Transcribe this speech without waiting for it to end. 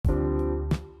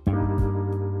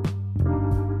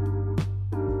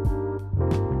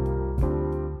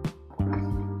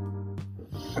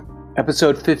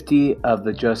Episode 50 of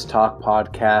the Just Talk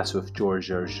podcast with George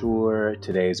Arjour.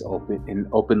 Today's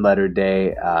open letter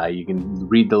day. You can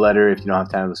read the letter if you don't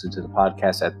have time to listen to the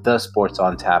podcast at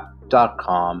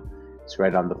thesportsontap.com. It's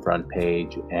right on the front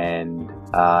page. And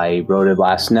I wrote it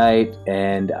last night,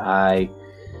 and I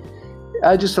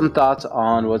just some thoughts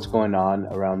on what's going on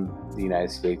around the United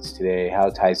States today, how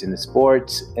it ties into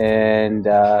sports, and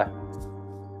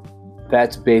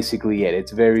that's basically it.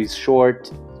 It's very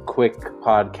short, quick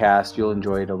podcast. You'll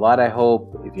enjoy it a lot, I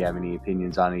hope. If you have any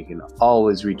opinions on it, you can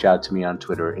always reach out to me on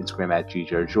Twitter or Instagram at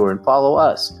GJarjour, and follow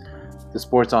us,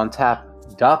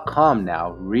 thesportsontap.com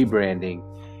now, rebranding.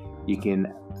 You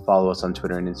can follow us on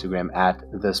Twitter and Instagram at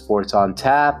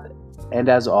thesportsontap. And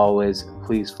as always,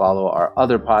 please follow our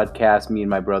other podcast. Me and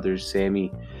my brother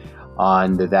Sammy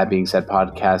on the That Being Said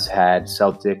podcast had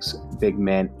Celtics big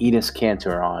man Enes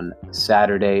Kanter on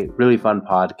Saturday. Really fun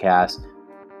podcast.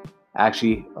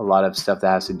 Actually, a lot of stuff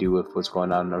that has to do with what's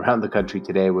going on around the country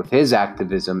today with his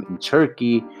activism in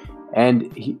Turkey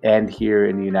and here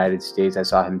in the United States. I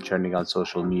saw him trending on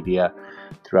social media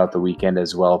throughout the weekend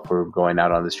as well for going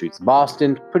out on the streets of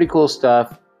Boston. Pretty cool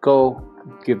stuff. Go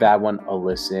give that one a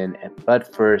listen.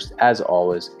 But first, as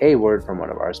always, a word from one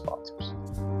of our sponsors.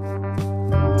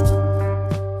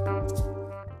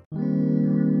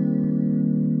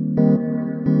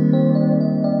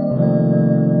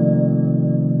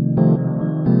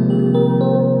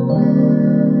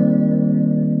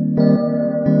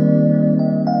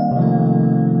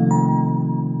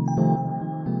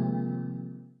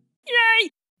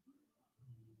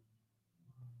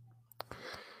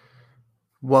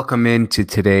 Welcome into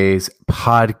today's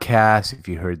podcast. If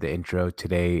you heard the intro,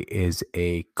 today is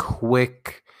a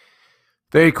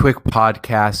very quick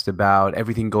podcast about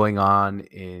everything going on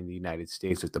in the United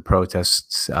States with the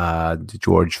protests, the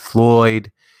George Floyd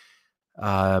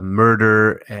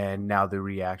murder, and now the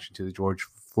reaction to the George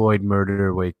Floyd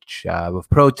murder, which with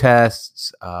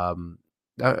protests,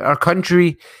 our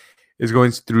country is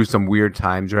going through some weird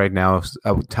times right now,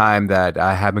 a time that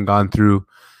I haven't gone through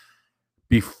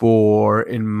before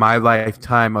in my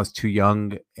lifetime. I was too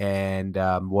young and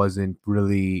wasn't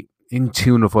really in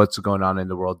tune with what's going on in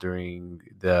the world during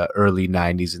the early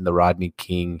 90s and the Rodney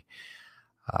King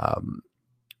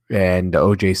and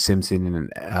O.J. Simpson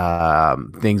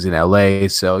things in LA.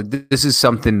 So this is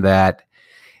something that,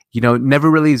 never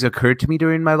really has occurred to me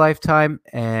during my lifetime.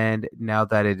 And now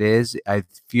that it is, I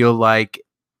feel like,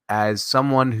 as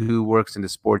someone who works in the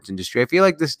sports industry, I feel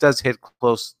like this does hit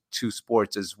close to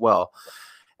sports as well.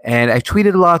 And I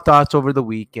tweeted a lot of thoughts over the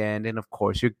weekend. And of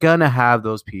course, you're going to have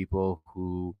those people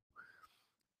who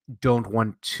don't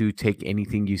want to take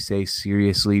anything you say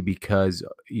seriously because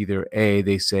either A,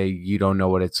 they say you don't know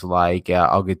what it's like.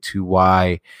 I'll get to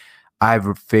why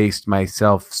I've faced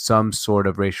myself some sort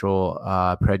of racial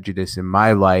prejudice in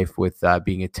my life with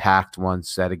being attacked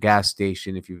once at a gas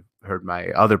station. If you've heard my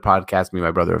other podcast, me and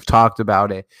my brother have talked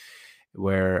about it,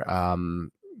 where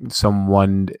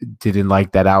someone didn't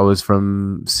like that I was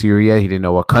from Syria. He didn't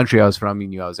know what country I was from. He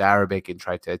knew I was Arabic and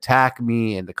tried to attack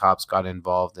me, and the cops got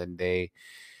involved and they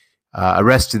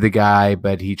arrested the guy,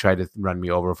 but he tried to run me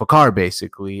over with a car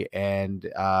basically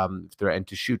and threatened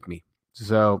to shoot me.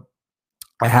 So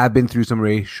I have been through some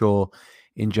racial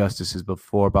injustices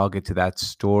before, but I'll get to that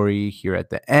story here at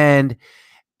the end.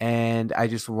 And I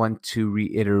just want to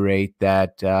reiterate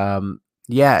that,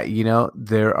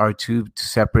 there are two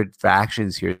separate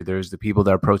factions here. There's the people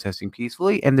that are protesting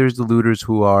peacefully, and there's the looters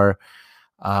who are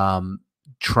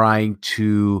trying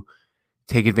to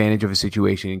take advantage of a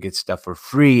situation and get stuff for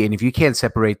free. And if you can't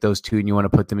separate those two and you want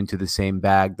to put them into the same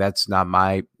bag, that's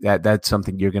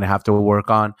something you're going to have to work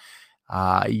on.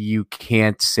 You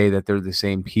can't say that they're the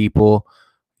same people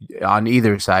on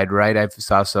either side, right? I've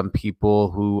saw some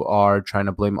people who are trying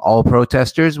to blame all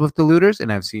protesters with the looters,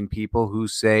 and I've seen people who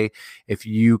say if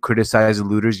you criticize the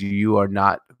looters, you are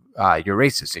not you're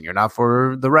racist and you're not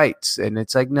for the rights. And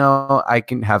it's like, no, I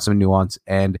can have some nuance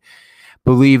and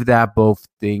believe that both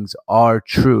things are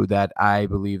true, that I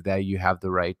believe that you have the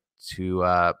right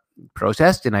to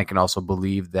protest, and I can also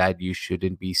believe that you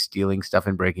shouldn't be stealing stuff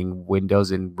and breaking windows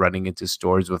and running into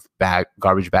stores with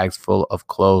garbage bags full of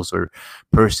clothes or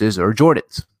purses or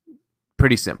Jordans.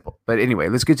 Pretty simple. But anyway,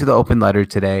 let's get to the open letter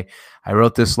today. I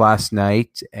wrote this last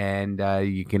night, and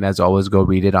you can, as always, go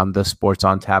read it on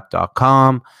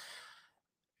thesportsontap.com.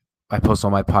 I post all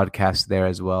my podcasts there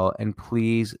as well. And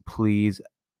please,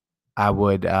 I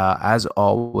would, as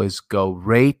always, go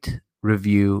rate,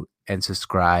 review, and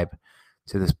subscribe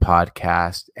to this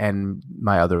podcast and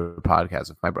my other podcast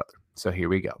with my brother. So here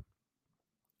we go.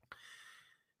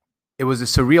 It was a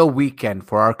surreal weekend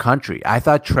for our country. I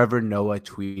thought Trevor Noah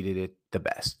tweeted it the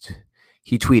best.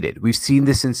 He tweeted, "We've seen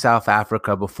this in South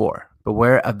Africa before.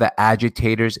 Beware of the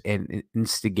agitators and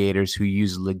instigators who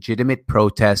use legitimate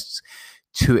protests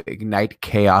to ignite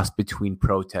chaos between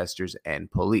protesters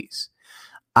and police."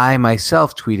 I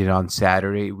myself tweeted on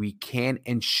Saturday, "We can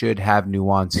and should have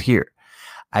nuance here.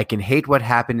 I can hate what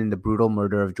happened in the brutal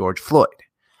murder of George Floyd.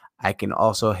 I can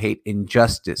also hate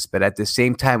injustice, but at the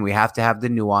same time, we have to have the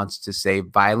nuance to say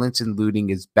violence and looting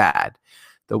is bad.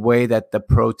 The way that the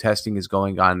protesting is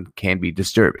going on can be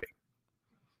disturbing."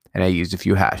 And I used a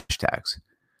few hashtags.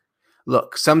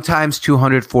 Look, sometimes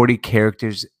 240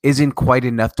 characters isn't quite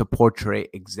enough to portray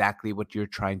exactly what you're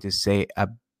trying to say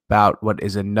about what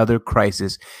is another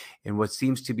crisis in what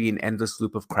seems to be an endless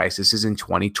loop of crises in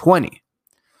 2020.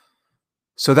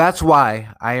 So that's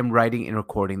why I am writing and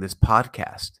recording this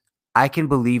podcast. I can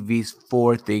believe these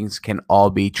 4 things can all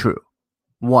be true.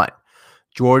 1,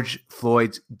 George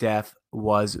Floyd's death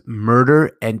was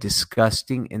murder and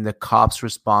disgusting, and the cops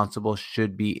responsible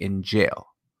should be in jail.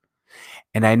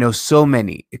 And I know so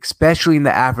many, especially in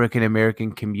the African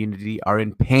American community, are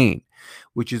in pain,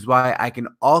 which is why I can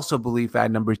also believe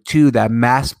that number 2, that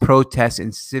mass protests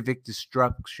and civic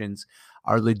disruptions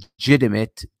are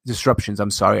legitimate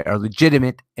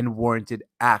and warranted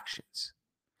actions.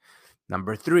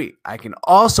 Number 3, I can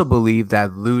also believe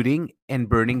that looting and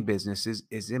burning businesses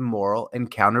is immoral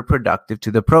and counterproductive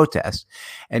to the protest,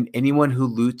 and anyone who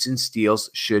loots and steals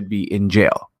should be in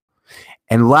jail.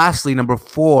 And lastly, number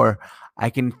 4, I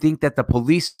can think that the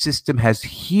police system has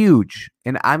huge,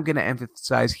 and I'm going to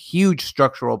emphasize huge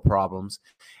structural problems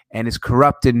and is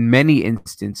corrupt in many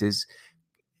instances.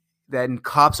 Then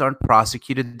cops aren't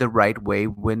prosecuted the right way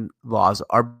when laws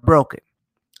are broken.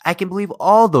 I can believe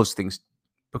all those things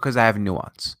because I have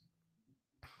nuance.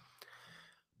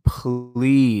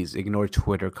 Please ignore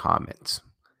Twitter comments.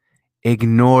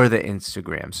 Ignore the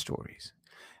Instagram stories.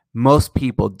 Most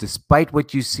people, despite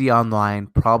what you see online,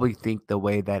 probably think the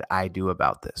way that I do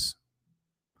about this.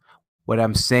 What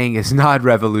I'm saying is not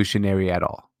revolutionary at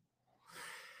all.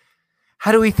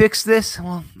 How do we fix this?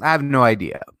 Well, I have no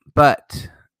idea, but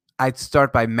I'd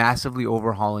start by massively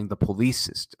overhauling the police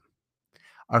system.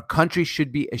 Our country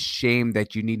should be ashamed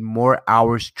that you need more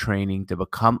hours training to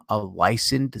become a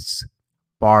licensed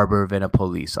barber than a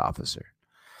police officer.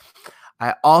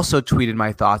 I also tweeted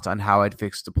my thoughts on how I'd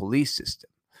fix the police system.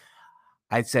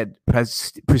 I said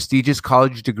prestigious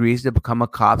college degrees to become a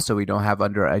cop so we don't have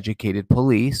undereducated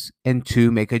police. And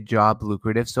 2, make a job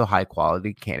lucrative so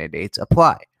high-quality candidates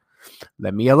apply.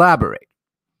 Let me elaborate.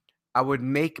 I would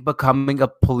make becoming a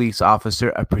police officer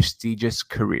a prestigious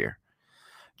career.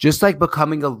 Just like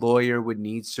becoming a lawyer would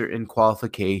need certain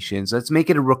qualifications, let's make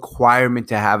it a requirement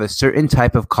to have a certain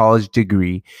type of college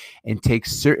degree and take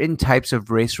certain types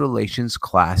of race relations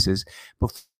classes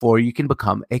before you can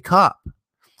become a cop.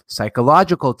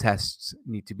 Psychological tests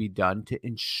need to be done to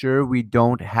ensure we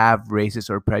don't have racist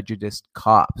or prejudiced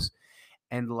cops.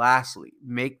 And lastly,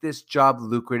 make this job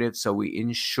lucrative so we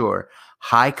ensure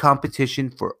high competition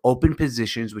for open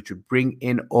positions, which would bring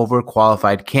in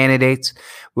overqualified candidates.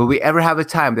 Will we ever have a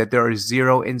time that there are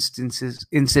 0 instances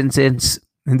in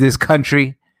this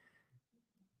country?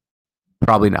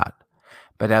 Probably not.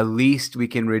 But at least we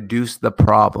can reduce the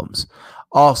problems.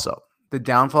 Also, the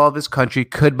downfall of this country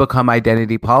could become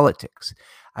identity politics.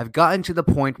 I've gotten to the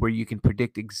point where you can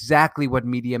predict exactly what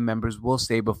media members will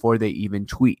say before they even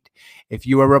tweet. If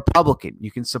you are a Republican,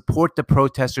 you can support the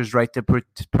protesters' right to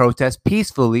protest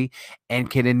peacefully and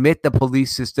can admit the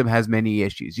police system has many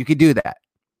issues. You can do that.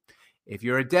 If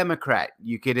you're a Democrat,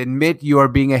 you can admit you are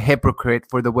being a hypocrite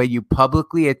for the way you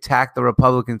publicly attack the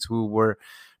Republicans who were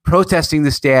protesting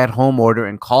the stay-at-home order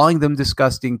and calling them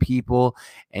disgusting people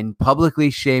and publicly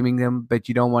shaming them, but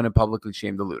you don't want to publicly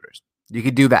shame the looters. You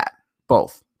can do that.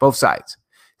 Both sides.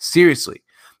 Seriously,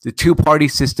 the 2-party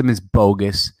system is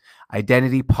bogus.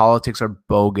 Identity politics are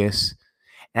bogus.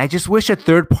 And I just wish a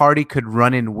third party could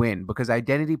run and win, because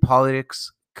identity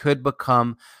politics could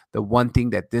become the one thing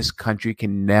that this country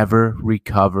can never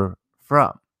recover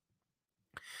from.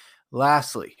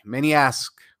 Lastly, many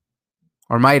ask,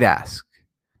 or might ask,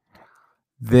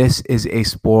 this is a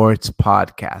sports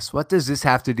podcast. What does this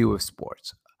have to do with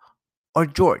sports? Or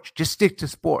George, just stick to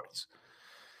sports.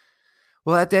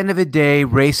 Well, at the end of the day,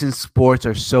 race and sports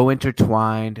are so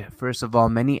intertwined. First of all,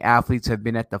 many athletes have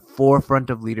been at the forefront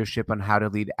of leadership on how to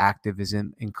lead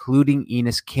activism, including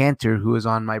Enes Kanter, who is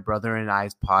on my brother and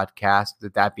I's podcast, the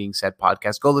That Being Said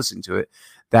podcast. Go listen to it,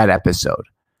 that episode.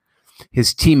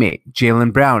 His teammate,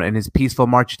 Jaylen Brown, and his peaceful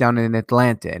march down in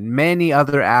Atlanta, and many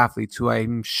other athletes who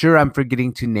I'm sure I'm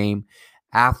forgetting to name.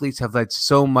 Athletes have led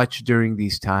so much during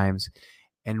these times,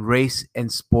 and race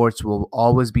and sports will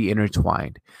always be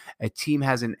intertwined. A team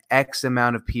has an X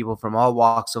amount of people from all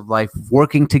walks of life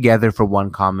working together for one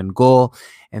common goal.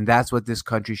 And that's what this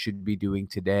country should be doing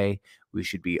today. We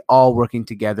should be all working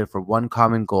together for one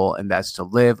common goal, and that's to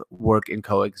live, work, and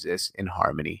coexist in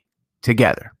harmony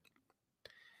together.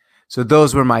 So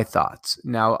those were my thoughts.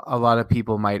 Now, a lot of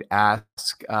people might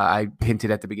ask, I hinted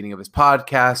at the beginning of this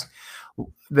podcast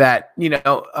that,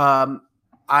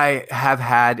 I have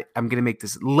had, I'm going to make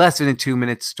this less than a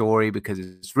 2-minute story because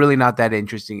it's really not that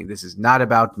interesting. This is not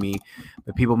about me,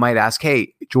 but people might ask,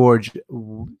 hey, George,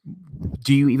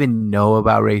 do you even know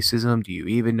about racism? Do you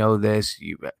even know this?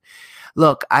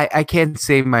 Look, I can't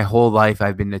say my whole life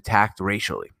I've been attacked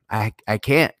racially. I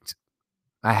can't.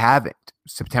 I haven't.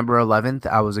 September 11th,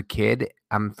 I was a kid.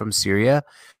 I'm from Syria.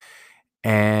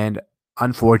 And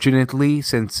unfortunately,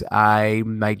 since I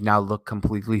might now look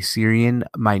completely Syrian,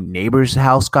 my neighbor's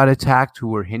house got attacked who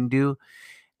were Hindu.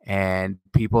 And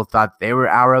people thought they were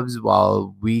Arabs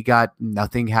while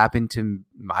nothing happened to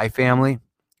my family.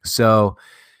 So,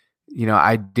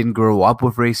 I didn't grow up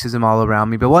with racism all around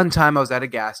me. But one time I was at a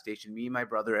gas station. Me, my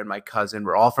brother, and my cousin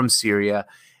were all from Syria.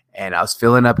 And I was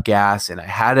filling up gas. And I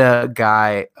had a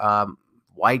guy,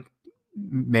 white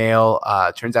male,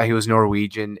 turns out he was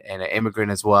Norwegian and an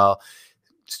immigrant as well,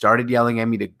 started yelling at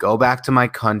me to go back to my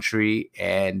country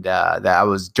and that I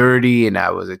was dirty and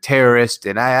I was a terrorist.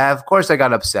 And of course I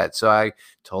got upset. So I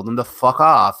told him to fuck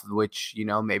off, which,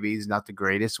 maybe is not the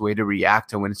greatest way to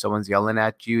react to when someone's yelling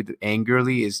at you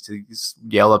angrily, is to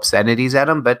yell obscenities at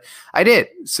him. But I did.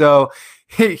 So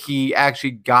he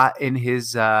actually got in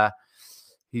his,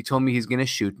 he told me he's going to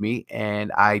shoot me.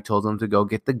 And I told him to go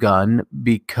get the gun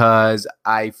because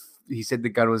he said the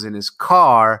gun was in his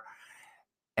car.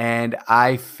 And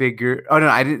I figured, oh no,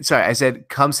 I didn't. Sorry, I said,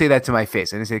 come say that to my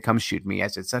face. I didn't say, come shoot me. I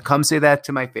said, so come say that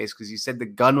to my face because he said the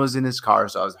gun was in his car.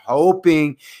 So I was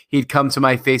hoping he'd come to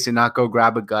my face and not go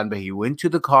grab a gun. But he went to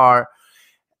the car,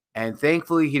 and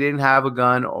thankfully he didn't have a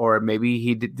gun, or maybe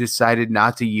he decided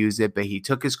not to use it. But he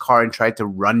took his car and tried to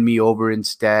run me over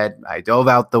instead. I dove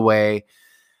out the way.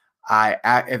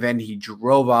 And then he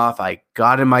drove off. I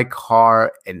got in my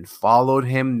car and followed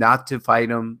him, not to fight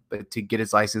him, but to get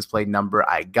his license plate number.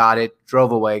 I got it,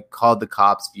 drove away, called the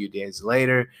cops. A few days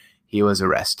later, he was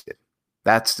arrested.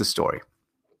 That's the story.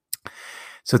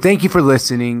 So thank you for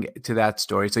listening to that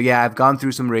story. So yeah, I've gone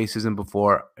through some racism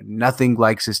before. Nothing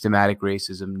like systematic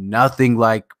racism, nothing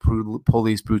like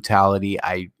police brutality.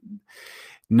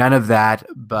 None of that,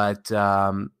 but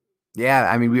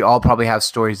yeah, I mean, we all probably have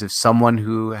stories of someone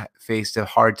who faced a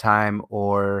hard time,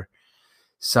 or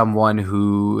someone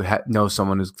who knows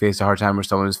someone who's faced a hard time, or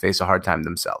someone who's faced a hard time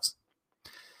themselves.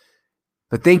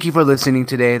 But thank you for listening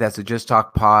today. That's a Just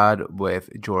Talk Pod with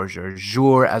George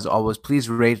Arjour. As always, please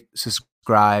rate,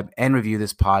 subscribe, and review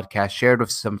this podcast. Share it with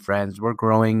some friends. We're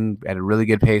growing at a really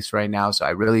good pace right now, so I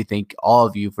really thank all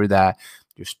of you for that.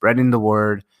 You're spreading the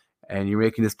word, and you're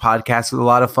making this podcast a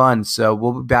lot of fun. So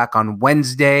we'll be back on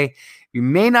Wednesday. We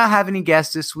may not have any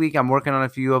guests this week. I'm working on a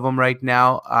few of them right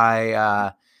now.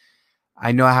 I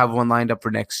know I have one lined up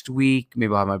for next week.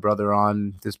 Maybe I'll have my brother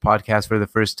on this podcast for the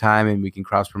first time, and we can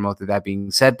cross-promote the That Being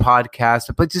Said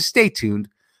podcast. But just stay tuned.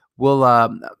 We'll,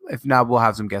 if not, we'll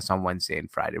have some guests on Wednesday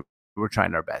and Friday. We're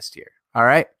trying our best here. All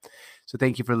right? So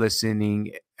thank you for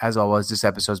listening. As always, this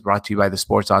episode is brought to you by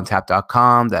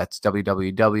thesportsontap.com. That's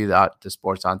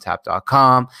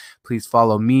www.thesportsontap.com. Please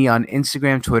follow me on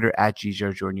Instagram, Twitter at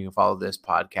GJordan. You can follow this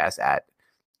podcast at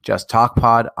Just Talk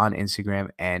Pod on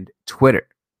Instagram and Twitter.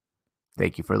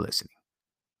 Thank you for listening.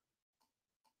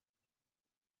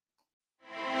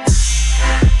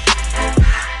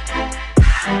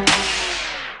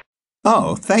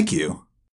 Oh, thank you.